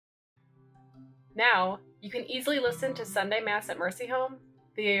Now, you can easily listen to Sunday Mass at Mercy Home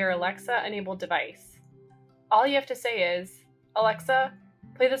via your Alexa-enabled device. All you have to say is, "Alexa,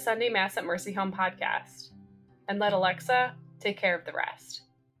 play the Sunday Mass at Mercy Home podcast," and let Alexa take care of the rest.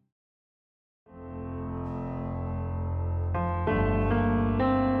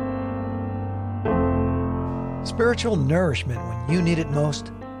 Spiritual nourishment when you need it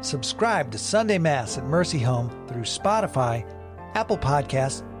most? Subscribe to Sunday Mass at Mercy Home through Spotify, Apple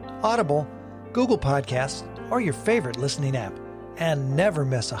Podcasts, Audible, Google Podcasts, or your favorite listening app, and never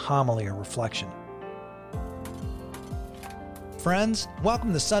miss a homily or reflection. Friends,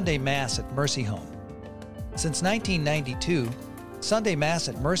 welcome to Sunday Mass at Mercy Home. Since 1992, Sunday Mass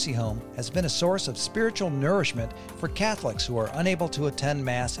at Mercy Home has been a source of spiritual nourishment for Catholics who are unable to attend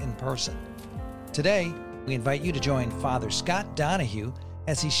Mass in person. Today, we invite you to join Father Scott Donahue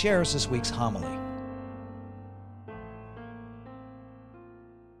as he shares this week's homily.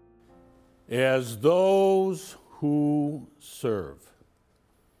 As those who serve.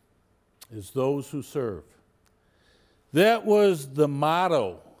 As those who serve. That was the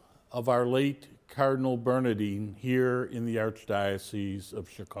motto of our late Cardinal Bernardin here in the Archdiocese of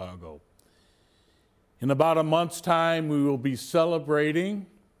Chicago. In about a month's time, we will be celebrating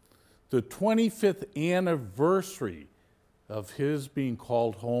the 25th anniversary of his being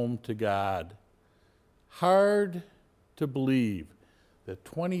called home to God. Hard to believe that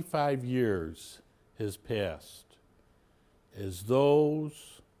 25 years has passed. As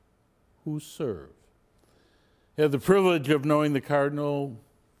those who serve. I had the privilege of knowing the Cardinal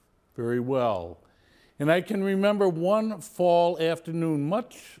very well. And I can remember one fall afternoon,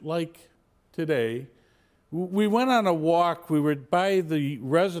 much like today, we went on a walk. We were by the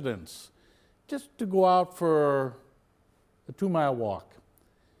residence just to go out for a 2-mile walk.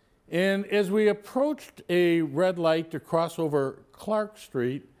 And as we approached a red light to cross over Clark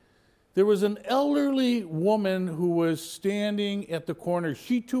Street, there was an elderly woman who was standing at the corner.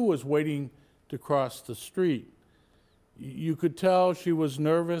 She too was waiting to cross the street. You could tell she was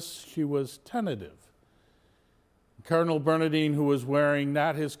nervous, she was tentative. Cardinal Bernardin, who was wearing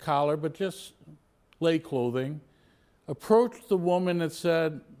not his collar, but just lay clothing, approached the woman and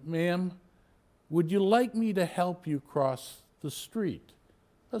said, "Ma'am, would you like me to help you cross the street?"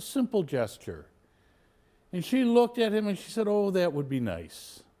 A simple gesture. And she looked at him and she said, "Oh, that would be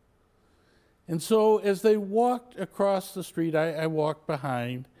nice." And so as they walked across the street, I walked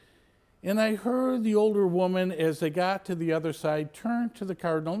behind, and I heard the older woman, as they got to the other side, turn to the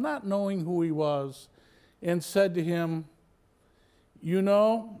Cardinal, not knowing who he was, and said to him, "You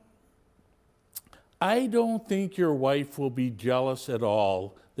know, I don't think your wife will be jealous at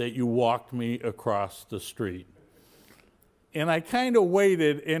all that you walked me across the street." And I kind of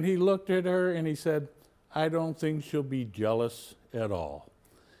waited, and he looked at her and he said, "I don't think she'll be jealous at all."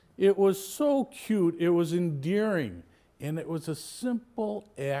 It was so cute, it was endearing, and it was a simple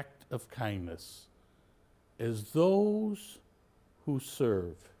act of kindness. As those who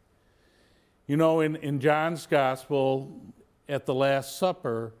serve. You know, in John's Gospel, at the Last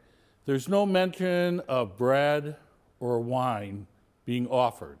Supper, there's no mention of bread or wine being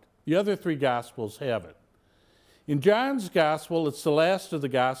offered. The other 3 Gospels have it. In John's Gospel, it's the last of the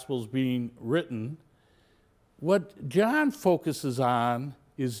Gospels being written. What John focuses on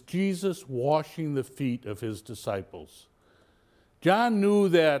is Jesus washing the feet of his disciples. John knew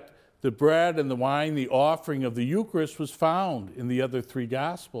that the bread and the wine, the offering of the Eucharist, was found in the other 3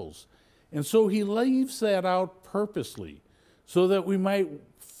 Gospels. And so he leaves that out purposely so that we might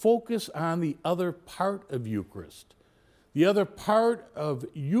focus on the other part of Eucharist. The other part of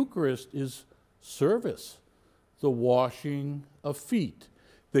Eucharist is service, the washing of feet,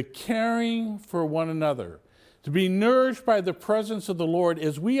 the caring for one another, to be nourished by the presence of the Lord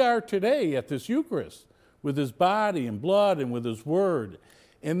as we are today at this Eucharist, with his body and blood and with his word,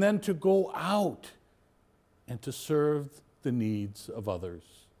 and then to go out and to serve the needs of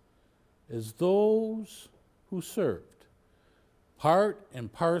others. As those who served, part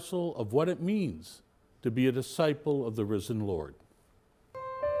and parcel of what it means to be a disciple of the risen Lord.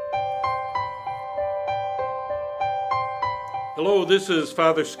 Hello, this is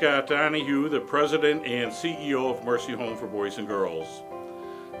Father Scott Donahue, the President and CEO of Mercy Home for Boys and Girls.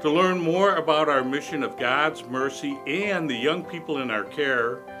 To learn more about our mission of God's mercy and the young people in our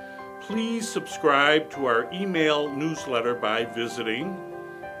care, please subscribe to our email newsletter by visiting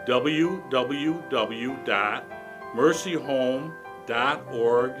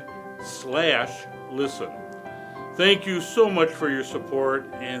www.mercyhome.org/listen. Thank you so much for your support,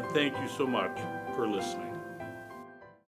 and thank you so much for listening.